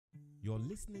You're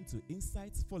listening to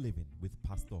Insights for Living with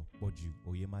Pastor Boju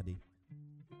Oyemade.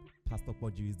 Pastor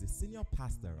Boju is the senior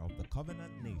pastor of the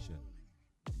Covenant Nation.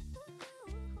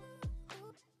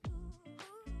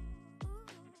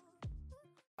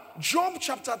 Job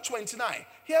chapter 29.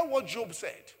 Hear what Job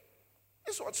said.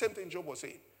 This is what same thing Job was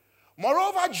saying.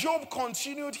 Moreover, Job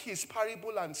continued his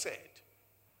parable and said,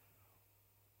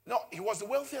 no, he was the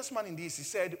wealthiest man in this. He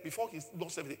said, before he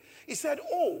lost everything, he said,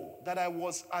 oh, that I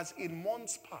was as in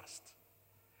months past,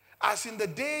 as in the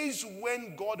days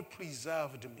when God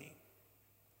preserved me,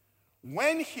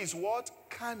 when his what?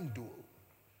 Candle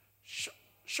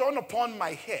shone upon my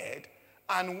head,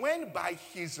 and when by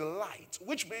his light,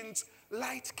 which means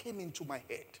light came into my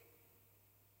head.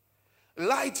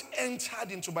 Light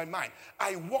entered into my mind.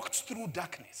 I walked through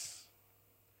darkness.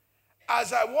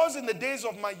 As I was in the days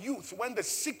of my youth, when the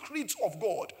secret of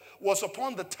God was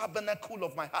upon the tabernacle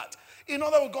of my heart. In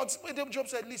other words, Job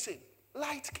said, listen,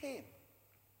 light came.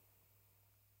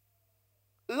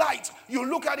 Light, you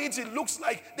look at it, it looks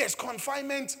like there's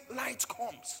confinement, light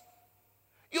comes.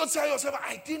 You tell yourself,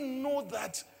 I didn't know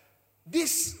that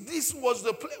this was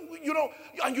the place,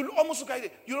 and you almost look at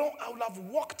it, I would have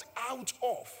walked out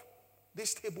of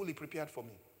this table he prepared for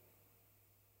me.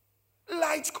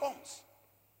 Light comes.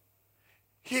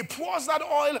 He pours that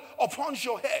oil upon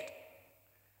your head.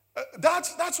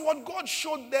 That's what God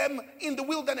showed them in the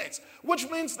wilderness, which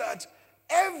means that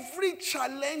every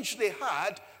challenge they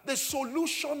had, the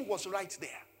solution was right there.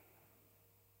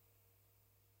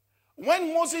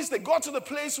 When Moses, they got to the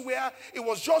place where it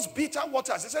was just bitter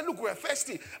waters. They said, look, we're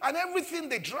thirsty. And everything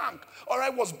they drank,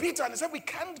 was bitter. And they said, we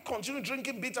can't continue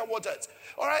drinking bitter waters.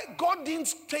 God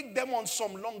didn't take them on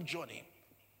some long journey.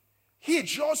 He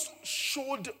just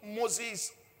showed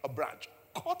Moses a branch.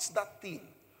 Cut that thing.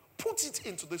 Put it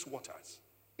into these waters.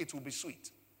 It will be sweet.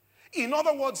 In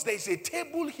other words, there's a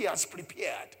table he has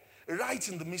prepared right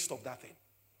in the midst of that thing.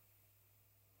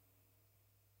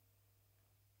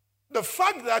 The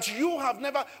fact that you have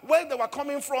never, where they were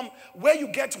coming from, where you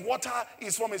get water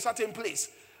is from a certain place.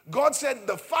 God said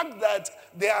the fact that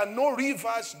there are no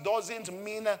rivers doesn't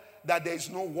mean that there is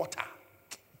no water.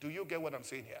 Do you get what I'm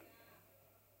saying here?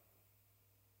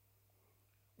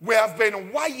 We have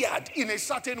been wired in a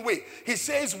certain way. He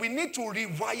says we need to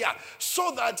rewire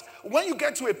so that when you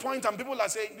get to a point and people are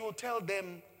saying, you tell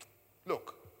them,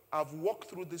 look, I've walked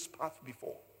through this path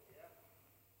before.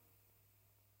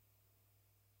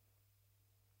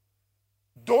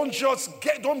 Don't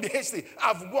be hasty.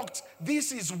 I've walked,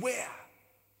 this is where.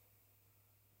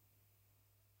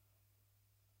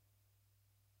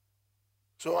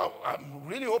 So I'm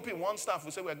really hoping one staff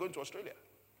will say we're going to Australia.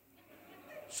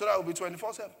 So that will be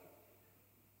 24/7.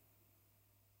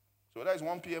 So that is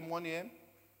 1 p.m., 1 a.m.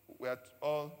 We're at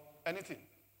anything.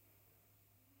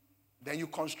 Then you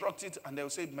construct it and they'll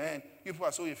say, man, you people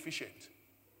are so efficient.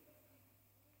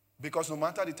 Because no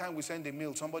matter the time we send a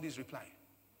mail, somebody's replying.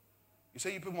 You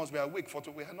say you people must be awake.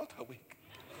 We are not awake.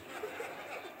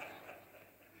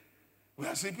 We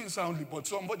are sleeping soundly, but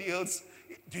somebody else,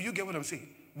 do you get what I'm saying?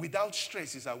 Without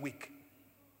stress is awake.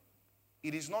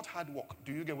 It is not hard work.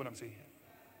 Do you get what I'm saying here?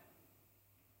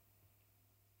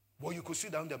 Well, you could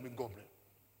sit down there and be gobbling.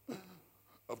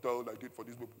 After all I did for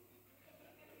these people.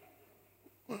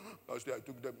 Last day I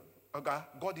took them. Okay,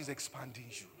 God is expanding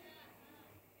you.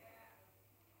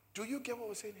 Do you get what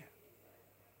we're saying here?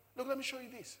 Look, let me show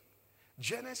you this.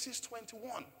 Genesis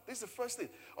 21. This is the first thing.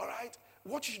 All right?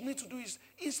 What you need to do is,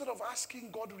 instead of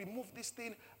asking God, remove this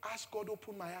thing, ask God,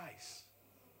 open my eyes.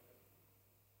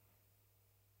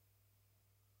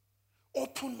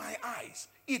 Open my eyes.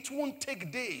 It won't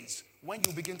take days when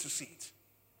you begin to see it.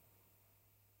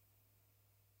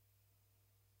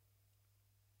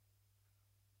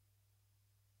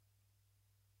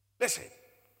 Listen,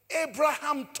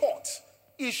 Abraham taught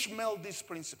Ishmael this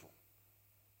principle.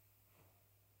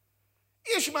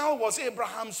 Ishmael was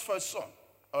Abraham's first son.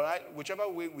 All right? Whichever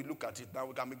way we look at it, now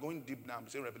we can be going deep now, I'm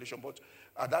saying Revelation, but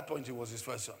at that point, he was his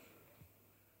first son.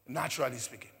 Naturally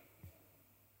speaking.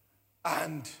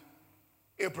 And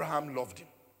Abraham loved him.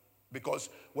 Because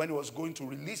when he was going to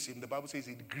release him, the Bible says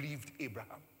it grieved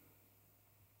Abraham.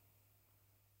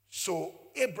 So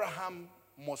Abraham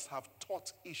must have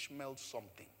taught Ishmael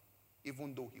something,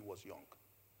 even though he was young.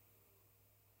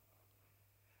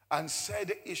 And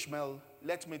said, Ishmael,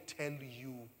 let me tell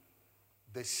you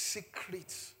the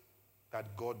secret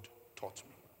that God taught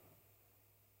me.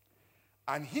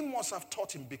 And he must have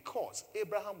taught him because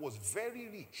Abraham was very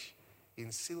rich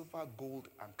in silver, gold,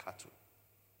 and cattle.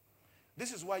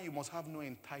 This is why you must have no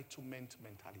entitlement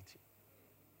mentality.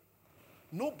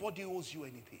 Nobody owes you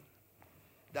anything.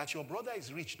 That your brother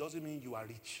is rich doesn't mean you are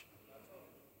rich.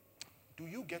 Do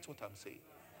you get what I'm saying?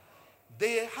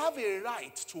 They have a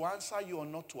right to answer you or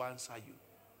not to answer you.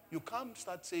 You can't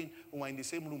start saying, oh, we're in the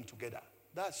same room together.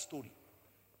 That's story.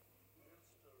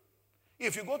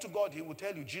 If you go to God, he will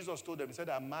tell you, Jesus told them, he said,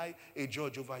 am I a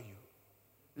judge over you?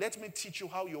 Let me teach you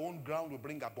how your own ground will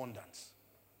bring abundance.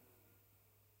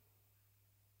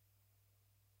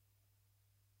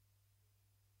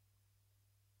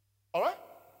 All right?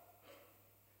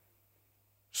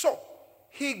 So,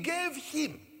 he gave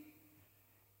him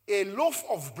a loaf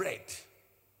of bread.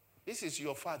 This is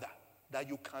your father, that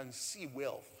you can see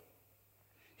wealth.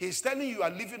 He's telling you, you are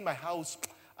leaving my house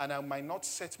and I might not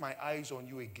set my eyes on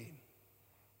you again.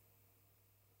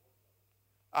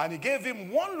 And he gave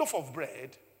him one loaf of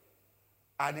bread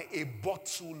and a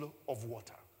bottle of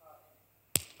water.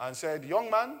 And said,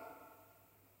 young man,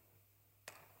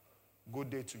 good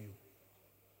day to you.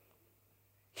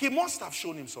 He must have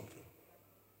shown him something.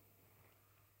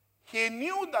 He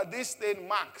knew that this thing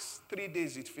marks 3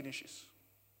 days it finishes.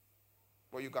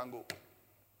 But you can go.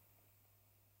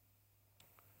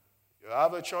 You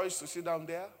have a choice to sit down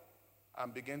there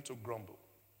and begin to grumble.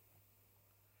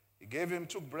 He gave him,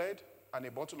 took bread and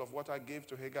a bottle of water, gave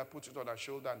to Hagar, put it on her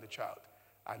shoulder and the child,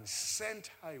 and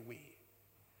sent her away.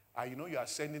 And you know you are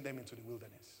sending them into the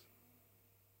wilderness.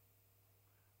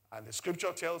 And the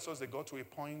scripture tells us they got to a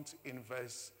point in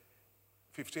verse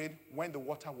 15, when the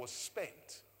water was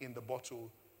spent in the bottle,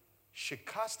 she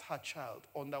cast her child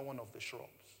under one of the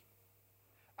shrubs.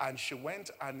 And she went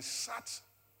and sat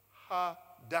her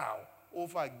down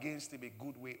over against him a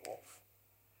good way off,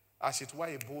 as it were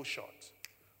a bow shot.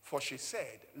 For she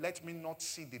said, let me not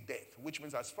see the death, which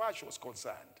means as far as she was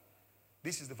concerned,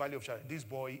 this is the value of child. This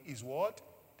boy is what?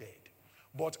 Dead.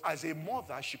 But as a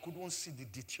mother, she couldn't see the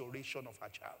deterioration of her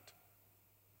child.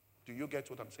 Do you get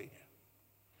what I'm saying here?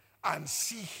 And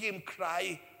see him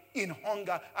cry in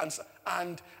hunger,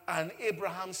 and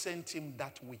Abraham sent him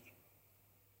that way.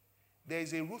 There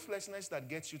is a ruthlessness that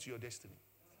gets you to your destiny.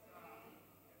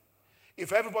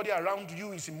 If everybody around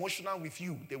you is emotional with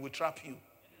you, they will trap you.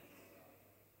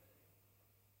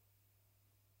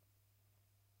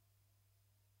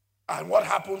 And what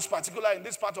happens, particularly in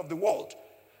this part of the world,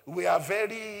 we are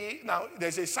now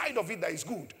there's a side of it that is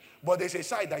good, but there's a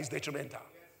side that is detrimental.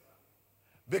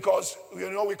 Because,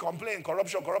 we complain,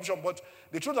 corruption, but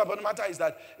the truth about the matter is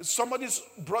that if somebody's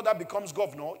brother becomes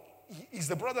governor, is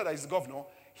the brother that is the governor,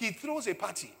 he throws a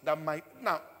party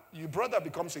now, your brother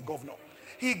becomes a governor.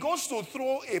 He goes to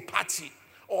throw a party,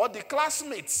 or the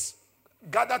classmates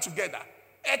gather together,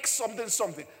 X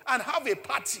something, and have a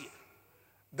party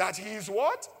that he is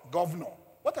what? Governor.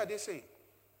 What are they saying?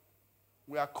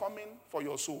 We are coming for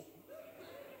your soul.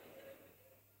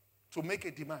 To make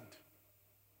a demand.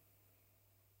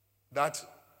 That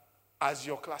as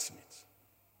your classmates.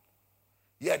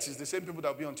 Yet it's the same people that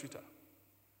will be on Twitter.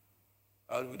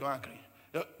 We don't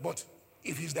agree. But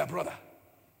if he's their brother,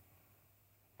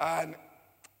 and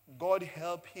God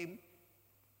help him,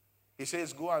 he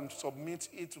says, go and submit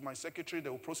it to my secretary, they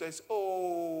will process.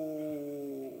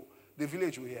 Oh, the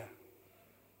village will hear.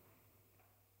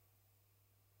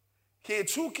 He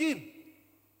took him.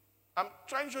 I'm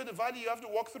trying to show you the valley you have to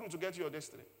walk through to get to your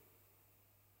destiny.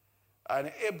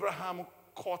 And Abraham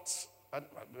caught,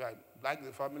 like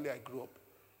the family I grew up,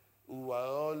 who were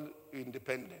all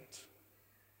independent.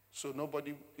 So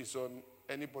nobody is on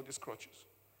anybody's crutches.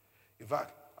 In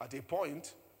fact, at a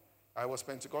point, I was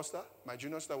Pentecostal, my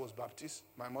junior sister was Baptist,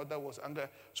 my mother was Anglican.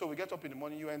 So we get up in the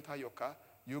morning, you enter your car,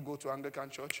 you go to Anglican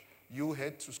church, you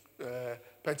head to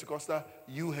Pentecostal,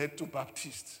 you head to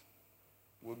Baptist.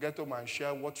 We'll get home and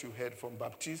share what you heard from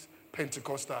Baptist,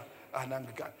 Pentecostal, and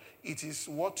Anglican. It is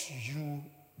what you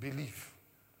believe.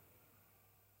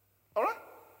 All right?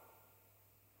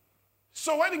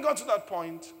 So when he got to that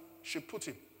point, she put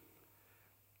him.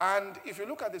 And if you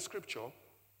look at the scripture,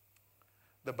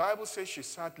 the Bible says she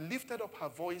sat, lifted up her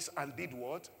voice, and did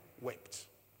what? Wept.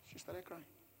 She started crying.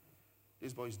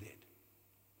 This boy is dead.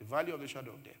 The valley of the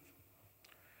shadow of death.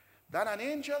 Then an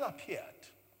angel appeared.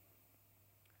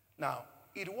 Now,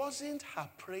 it wasn't her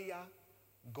prayer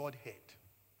God heard.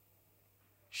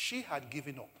 She had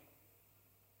given up.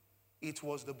 It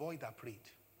was the boy that prayed.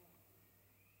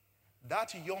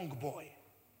 That young boy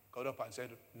got up and said,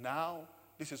 now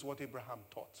this is what Abraham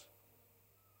taught.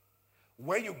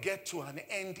 When you get to an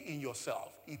end in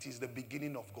yourself, it is the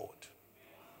beginning of God.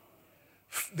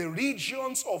 The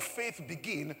regions of faith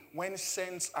begin when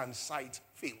sense and sight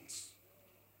fails.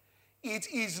 It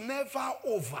is never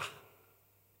over.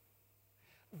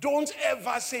 Don't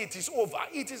ever say it is over.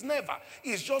 It is never.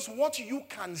 It's just what you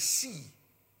can see.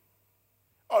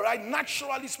 All right,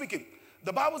 naturally speaking.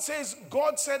 The Bible says,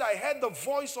 God said, I heard the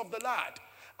voice of the Lord,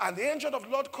 And the angel of the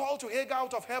Lord called to Hagar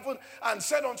out of heaven and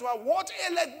said unto her, What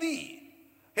aileth thee?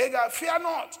 Hagar, fear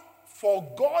not, for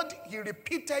God, he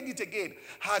repeated it again,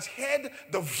 has heard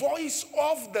the voice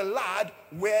of the lad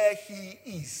where he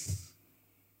is.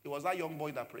 It was that young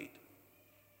boy that prayed.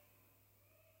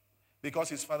 Because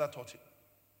his father taught him.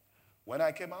 When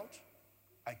I came out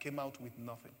with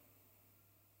nothing.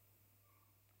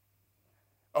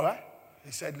 All right?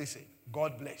 He said, listen,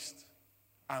 God blessed.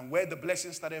 And where the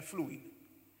blessing started flowing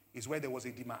is where there was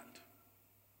a demand.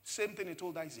 Same thing he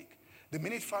told Isaac. The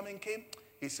minute famine came,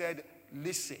 he said,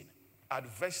 listen,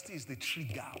 adversity is the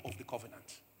trigger of the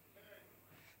covenant.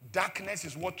 Darkness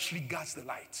is what triggers the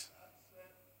light.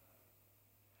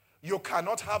 You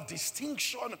cannot have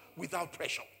distinction without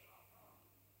pressure.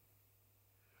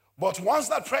 But once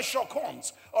that pressure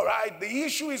comes, all right, the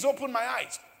issue is open my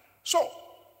eyes. So,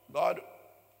 God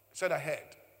said ahead.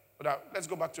 Now, let's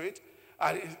go back to it.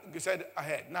 He said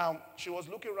ahead. Now, she was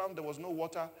looking around. There was no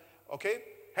water. Okay?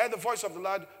 Heard the voice of the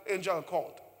Lord. Angel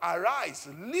called. Arise,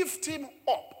 lift him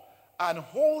up, and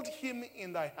hold him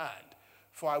in thy hand,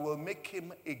 for I will make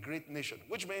him a great nation.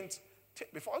 Which means,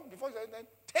 before he said that,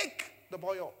 take the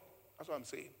boy up. That's what I'm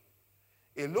saying.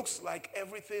 It looks like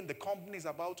everything the company is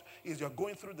about is you're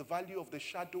going through the valley of the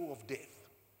shadow of death.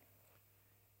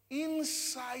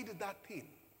 Inside that thing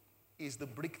is the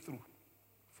breakthrough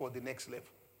for the next level.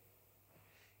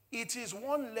 It is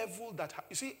one level that,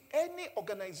 you see, any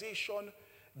organization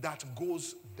that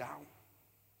goes down.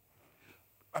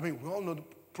 I mean, we all know the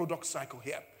product cycle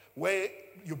here, where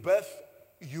you birth,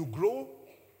 you grow,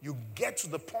 you get to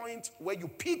the point where you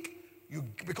peak, you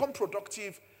become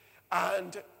productive,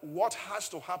 and what has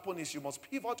to happen is you must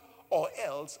pivot or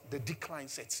else the decline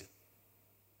sets in.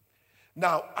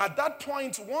 Now, at that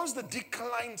point, once the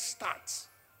decline starts,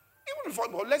 even before,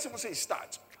 well, let's even say it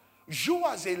starts, you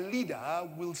as a leader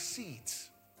will see it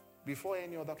before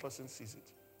any other person sees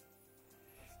it.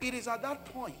 It is at that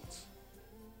point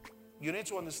you need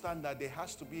to understand that there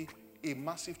has to be a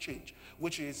massive change,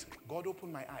 which is, God,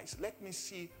 open my eyes. Let me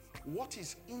see what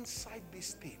is inside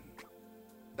this thing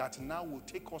that now will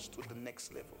take us to the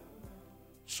next level.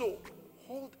 So,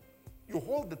 you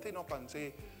hold the thing up and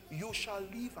say, you shall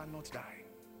live and not die.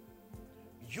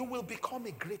 You will become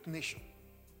a great nation.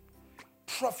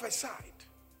 Prophesied.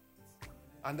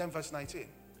 And then verse 19.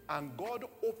 And God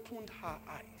opened her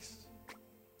eyes,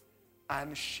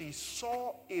 and she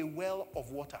saw a well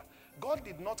of water. God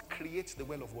did not create the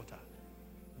well of water.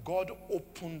 God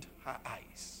opened her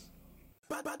eyes.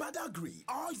 Badagry,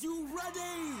 are you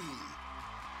ready?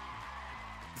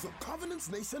 The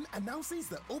Covenant Nation announces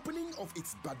the opening of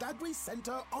its Badagry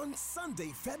Center on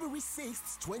Sunday, February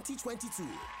 6th, 2022.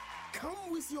 Come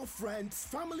with your friends,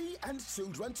 family, and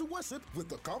children to worship with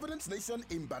the Covenant Nation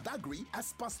in Badagry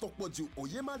as Pastor Boju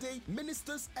Oyemade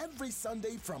ministers every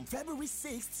Sunday from February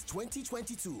 6th,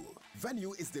 2022.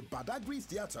 Venue is the Badagry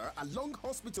Theatre along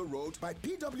Hospital Road by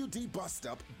PWD Bus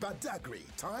Stop, Badagry.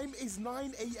 Time is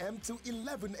 9 a.m. to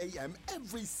 11 a.m.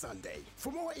 every Sunday.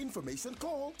 For more information,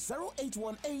 call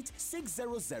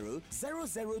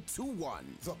 0818-600-0021.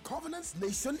 The Covenant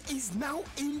Nation is now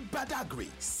in Badagry.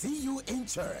 See you in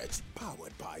church.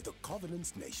 Powered by the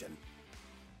Covenant Nation.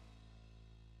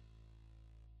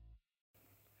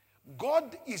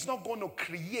 God is not going to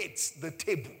create the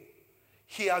table.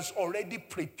 He has already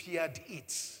prepared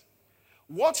it.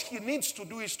 What he needs to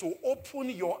do is to open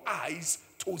your eyes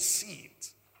to see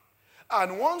it.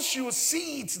 And once you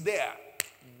see it there,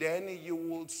 then you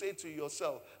will say to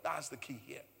yourself, that's the key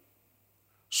here.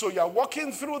 So you're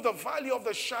walking through the valley of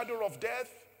the shadow of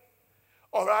death.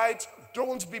 All right,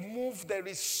 don't be moved. There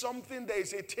is something, there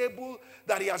is a table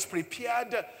that he has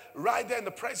prepared right there in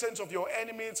the presence of your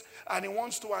enemies, and he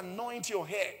wants to anoint your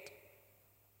head.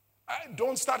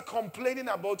 Don't start complaining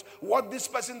about what this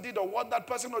person did or what that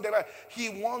person did. He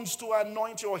wants to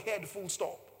anoint your head, full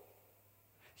stop.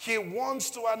 He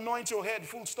wants to anoint your head,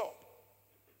 full stop.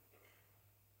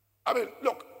 I mean,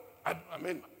 look, I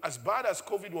mean, as bad as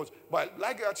COVID was, but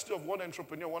like the attitude of one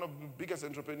entrepreneur, one of the biggest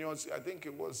entrepreneurs, I think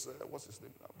it was, what's his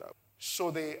name now?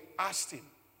 So they asked him,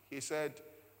 he said,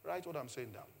 write what I'm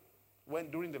saying down.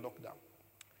 During the lockdown,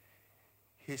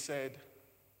 he said,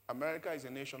 America is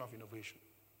a nation of innovation.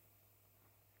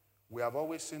 We have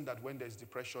always seen that when there's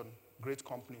depression, great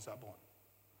companies are born.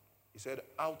 He said,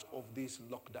 out of this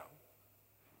lockdown,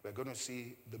 we're going to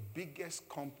see the biggest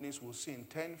companies we'll see in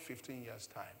 10, 15 years'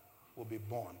 time will be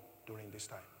born during this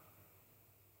time.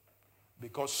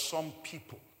 Because some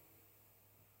people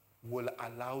will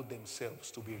allow themselves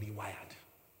to be rewired.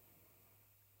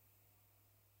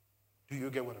 Do you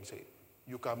get what I'm saying?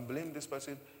 You can blame this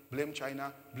person, blame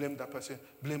China, blame that person,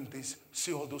 blame this,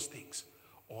 see all those things.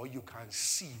 or you can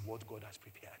see what God has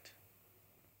prepared.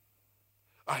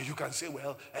 You can say,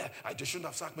 well, I just shouldn't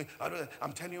have sacked me.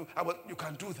 I'm telling you, you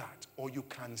can do that. Or you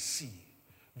can see.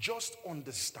 Just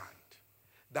understand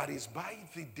that is by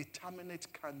the determinate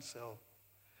counsel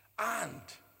and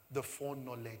the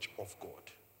foreknowledge of God.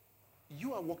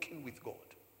 You are walking with God.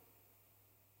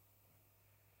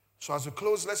 So as we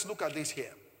close, let's look at this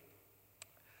here.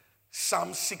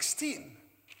 Psalm 16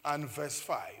 and verse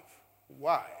 5.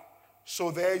 Why? So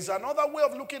there is another way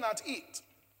of looking at it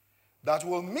that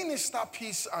will minister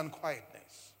peace and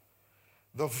quietness.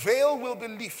 The veil will be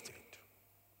lifted,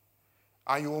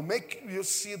 and you will make you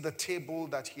see the table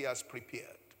that he has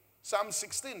prepared. Psalm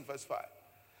 16 verse 5.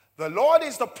 The Lord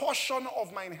is the portion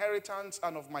of my inheritance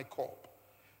and of my cup.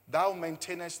 Thou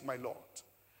maintainest my lot.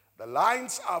 The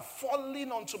lines are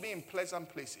falling unto me in pleasant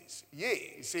places.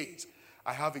 Yea, he says,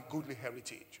 I have a goodly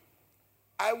heritage.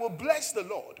 I will bless the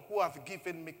Lord who hath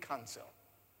given me counsel.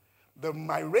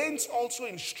 My reins also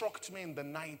instruct me in the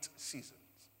night seasons.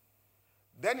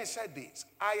 Then he said this,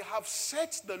 I have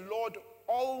set the Lord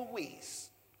always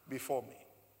before me.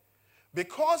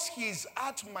 Because he is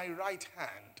at my right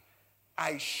hand,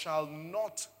 I shall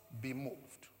not be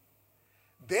moved.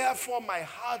 Therefore my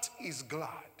heart is glad,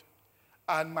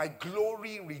 and my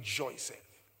glory rejoiceth.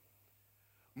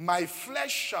 My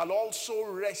flesh shall also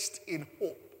rest in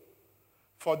hope.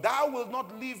 For thou wilt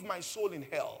not leave my soul in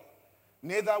hell,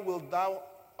 neither wilt thou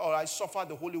or I suffer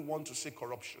the Holy One to see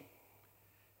corruption.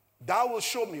 Thou wilt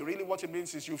show me, really what it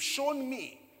means is you've shown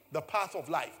me the path of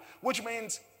life, which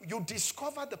means you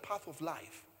discover the path of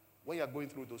life when you're going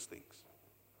through those things.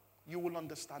 You will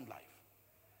understand life.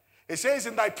 It says,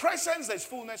 in thy presence there's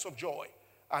fullness of joy,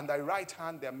 and thy right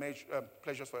hand there are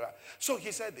pleasures forever. So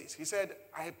he said this. He said,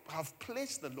 I have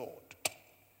placed the Lord,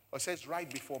 or says, right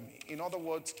before me. In other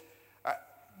words,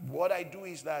 what I do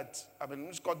is that,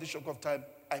 let's cut this short of time,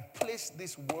 I place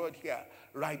this word here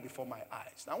right before my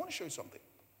eyes. Now I want to show you something.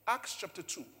 Acts chapter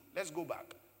 2. Let's go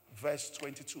back. Verse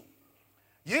 22.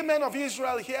 Ye men of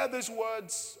Israel, hear these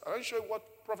words. I want to show you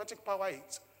what prophetic power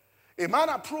is. A man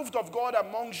approved of God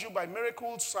amongst you by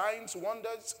miracles, signs,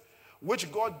 wonders,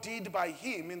 which God did by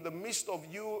him in the midst of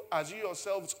you, as you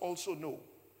yourselves also know.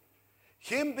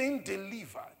 Him being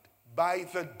delivered by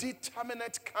the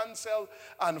determinate counsel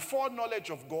and foreknowledge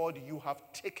of God you have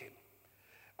taken,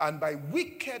 and by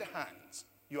wicked hands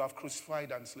you have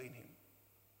crucified and slain him,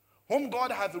 whom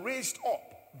God hath raised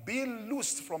up, being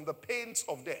loosed from the pains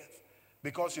of death,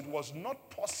 because it was not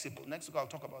possible, next week I'll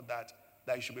talk about that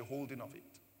he should be holding of it.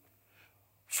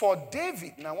 For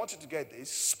David, and I want you to get this,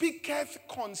 speaketh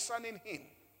concerning him.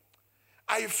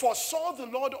 I foresaw the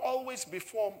Lord always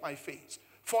before my face,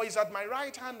 for he is at my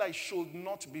right hand, I should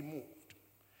not be moved.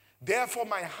 Therefore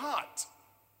my heart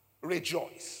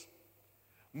rejoiced.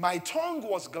 My tongue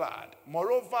was glad.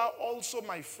 Moreover, also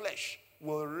my flesh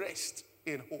will rest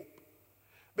in hope.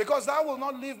 Because thou wilt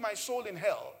not leave my soul in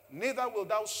hell, neither wilt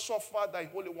thou suffer thy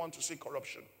Holy One to see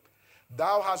corruption.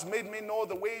 Thou hast made me know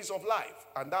the ways of life,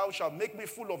 and thou shalt make me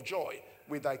full of joy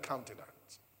with thy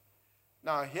countenance.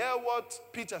 Now hear what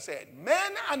Peter said.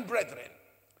 Men and brethren,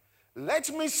 let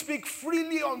me speak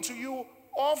freely unto you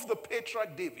of the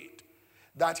patriarch David,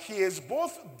 that he is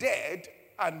both dead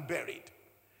and buried.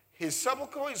 His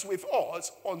sepulchre is with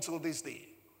us until this day.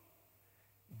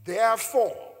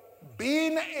 Therefore,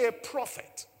 being a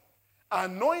prophet,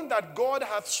 and knowing that God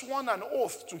hath sworn an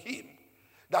oath to him,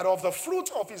 that of the fruit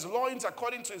of his loins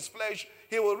according to his flesh,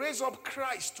 he will raise up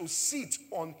Christ to sit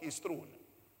on his throne.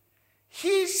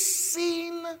 He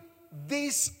seen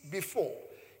this before.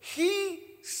 He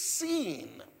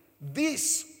seen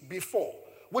this before,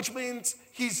 which means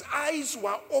his eyes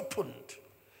were opened.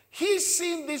 He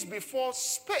seen this before,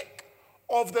 spake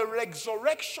of the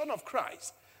resurrection of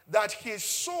Christ, that his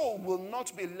soul will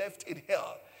not be left in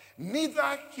hell,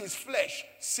 neither his flesh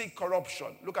see corruption.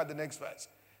 Look at the next verse.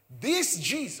 This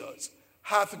Jesus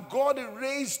hath God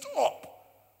raised up,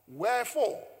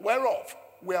 whereof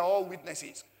we are all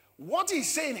witnesses. What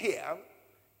he's saying here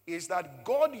is that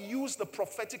God used the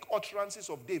prophetic utterances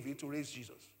of David to raise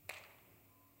Jesus.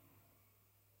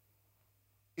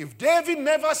 If David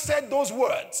never said those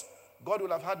words, God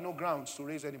would have had no grounds to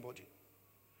raise anybody.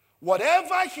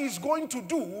 Whatever he's going to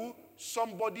do,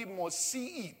 somebody must see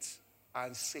it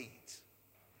and say it.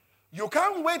 You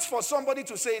can't wait for somebody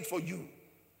to say it for you.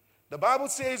 The Bible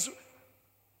says,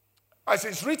 as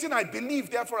it's written, I believe,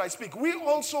 therefore I speak. We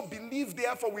also believe,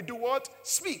 therefore we do what?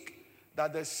 Speak.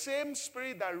 That the same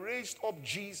spirit that raised up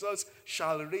Jesus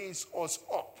shall raise us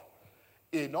up.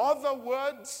 In other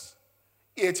words,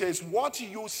 it is what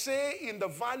you say in the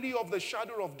valley of the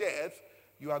shadow of death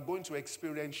you are going to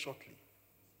experience shortly.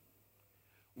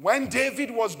 When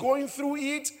David was going through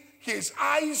it, his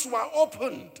eyes were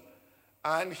opened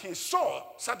and he saw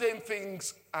certain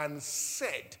things and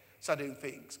said certain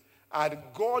things. And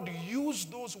God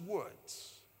used those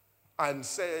words and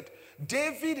said,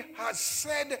 David has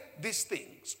said these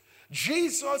things.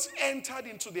 Jesus entered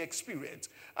into the experience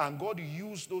and God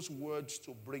used those words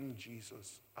to bring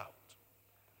Jesus out.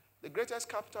 The greatest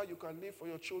capital you can leave for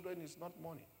your children is not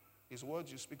money. It's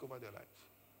words you speak over their lives.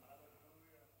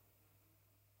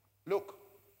 Look,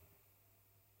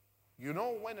 you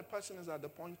know when a person is at the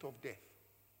point of death,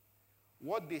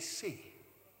 what they say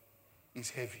is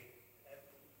heavy.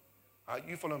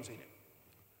 You follow what I'm saying?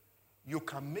 You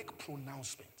can make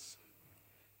pronouncements.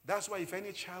 That's why if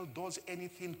any child does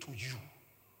anything to you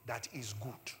that is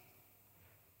good,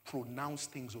 pronounce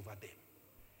things over them.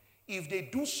 If they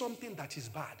do something that is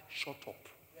bad, shut up.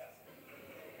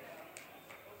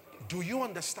 Do you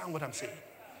understand what I'm saying?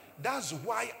 That's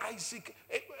why Isaac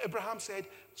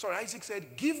said,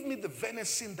 give me the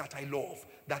venison that I love,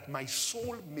 that my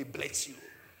soul may bless you.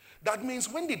 That means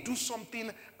when they do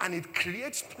something and it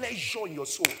creates pleasure in your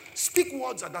soul, speak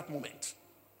words at that moment.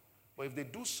 But if they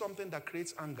do something that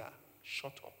creates anger,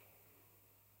 shut up.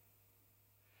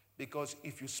 Because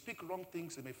if you speak wrong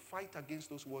things, they may fight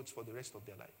against those words for the rest of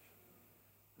their life.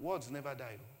 Words never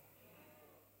die.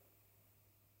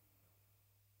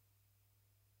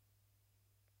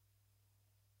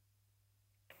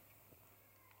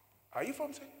 Are you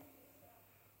from saying?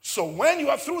 So when you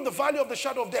are through the valley of the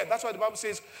shadow of death, that's why the Bible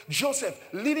says Joseph,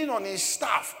 leaning on his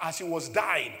staff as he was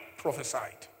dying,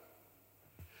 prophesied.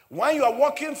 When you are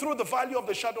walking through the valley of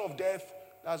the shadow of death,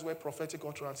 that's where prophetic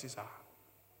utterances are.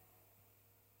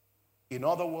 In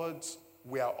other words,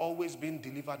 we are always being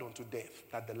delivered unto death,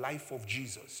 that the life of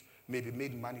Jesus may be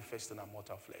made manifest in our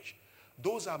mortal flesh.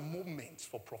 Those are moments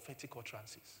for prophetic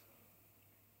utterances.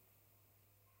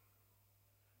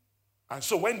 And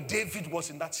so when David was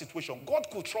in that situation, God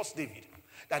could trust David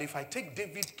that if I take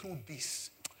David through this,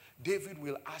 David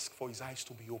will ask for his eyes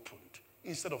to be opened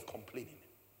instead of complaining.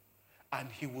 And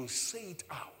he will say it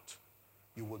out.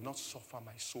 You will not suffer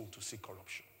my soul to see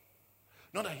corruption.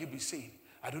 Not that he'll be saying,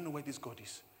 I don't know where this God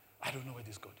is. I don't know where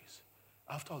this God is.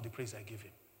 After all the praise I give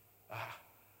him,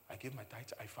 I give my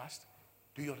tithe, I fast.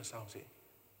 Do you understand what I'm saying?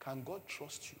 Can God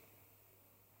trust you?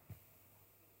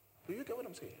 Do you get what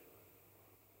I'm saying?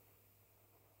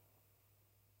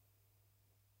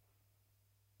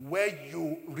 Where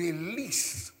you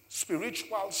release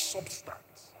spiritual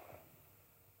substance.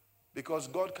 Because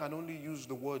God can only use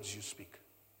the words you speak.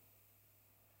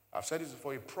 I've said this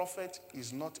before, a prophet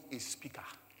is not a speaker.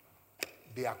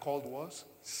 They are called what?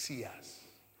 Seers.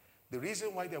 The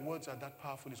reason why their words are that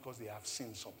powerful is because they have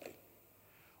seen something.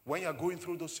 When you're going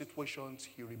through those situations,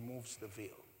 he removes the veil.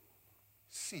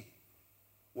 See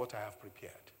what I have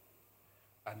prepared.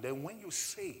 And then when you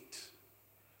say it,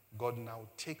 God now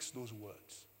takes those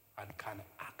words and can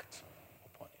act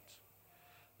upon it.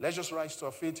 Let's just rise to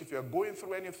our feet. If you're going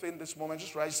through anything this moment,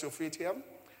 just rise to your feet here.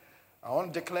 I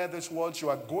want to declare these words. You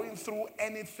are going through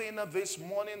anything this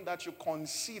morning that you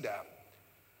consider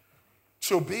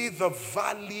to be the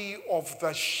valley of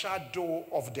the shadow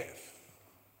of death.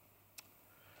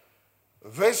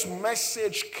 This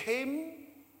message came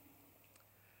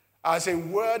as a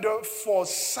word for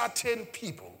certain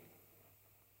people.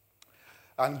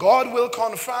 And God will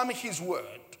confirm his word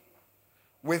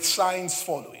with signs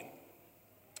following.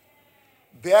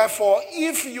 Therefore,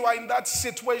 if you are in that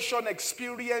situation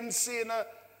experiencing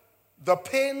the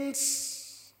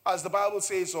pains, as the Bible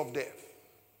says, of death,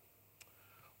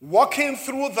 walking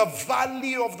through the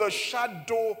valley of the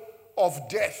shadow of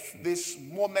death this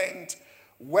moment,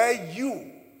 where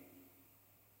you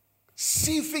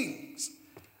see things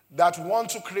that want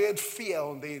to create fear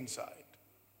on the inside.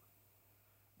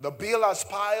 The bill has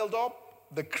piled up,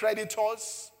 the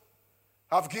creditors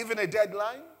have given a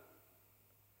deadline.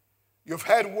 You've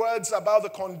heard words about the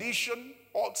condition,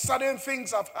 or certain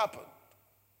things have happened.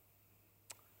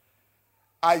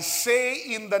 I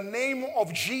say in the name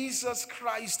of Jesus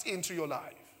Christ into your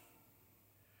life,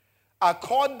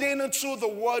 according to the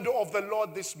word of the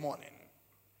Lord this morning,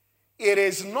 it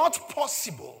is not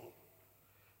possible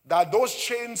that those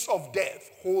chains of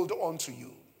death hold on to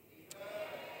you.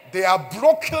 They are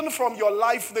broken from your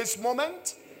life this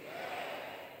moment.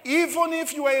 Even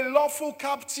if you are a lawful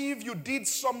captive, you did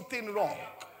something wrong.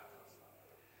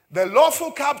 The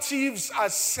lawful captives are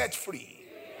set free.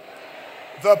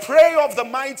 The prayer of the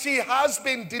mighty has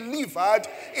been delivered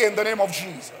in the name of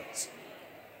Jesus.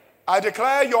 I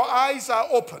declare your eyes are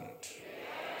opened.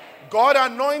 God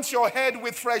anoints your head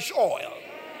with fresh oil.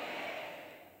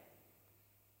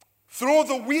 Through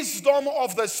the wisdom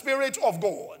of the Spirit of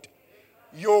God,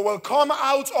 You will come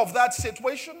out of that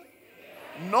situation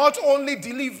not only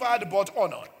delivered but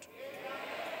honored.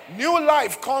 New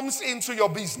life comes into your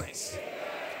business.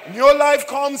 New life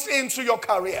comes into your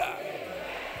career.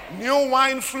 New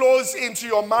wine flows into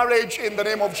your marriage in the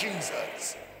name of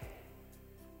Jesus.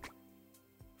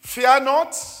 Fear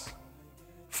not,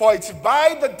 for it's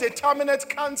by the determinate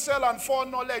counsel and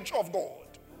foreknowledge of God.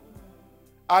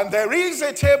 And there is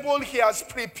a table he has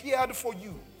prepared for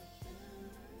you.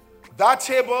 That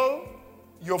table,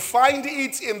 you find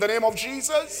it in the name of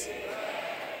Jesus.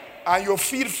 And you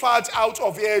feed fat out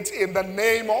of it in the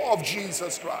name of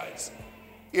Jesus Christ.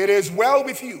 It is well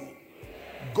with you.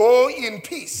 Go in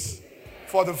peace,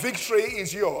 for the victory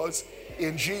is yours.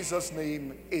 In Jesus'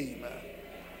 name, amen.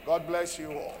 God bless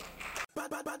you all.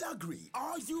 Badagry,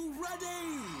 are you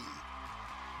ready?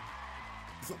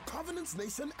 The Covenant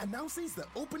Nation announces the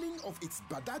opening of its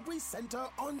Badagry Center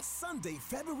on Sunday,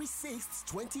 February 6th,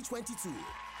 2022.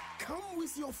 Come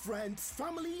with your friends,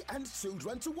 family, and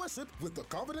children to worship with the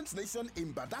Covenant Nation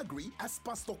in Badagry as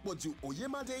Pastor Boju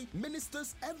Oyemade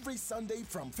ministers every Sunday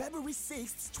from February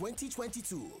 6th,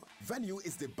 2022. Venue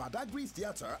is the Badagry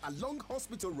Theatre along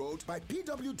Hospital Road by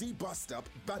PWD Bus Stop,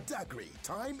 Badagry.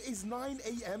 Time is 9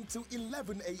 a.m. to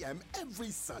 11 a.m.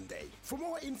 every Sunday. For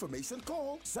more information,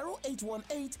 call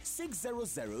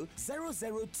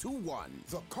 0818-600-0021.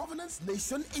 The Covenant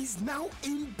Nation is now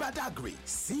in Badagry.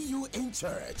 See you in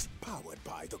church. Powered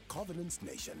by the Covenant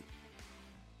Nation.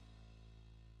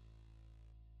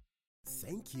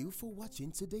 Thank you for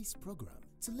watching today's program.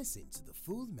 To listen to the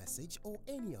full message or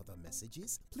any other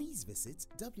messages, please visit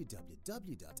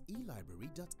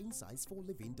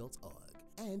www.elibrary.insightsforliving.org.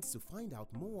 And to find out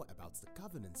more about the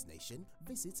Covenant Nation,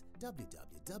 visit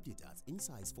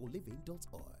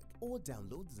www.insightsforliving.org or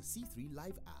download the C3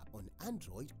 Live app on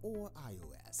Android or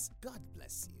iOS. God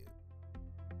bless you.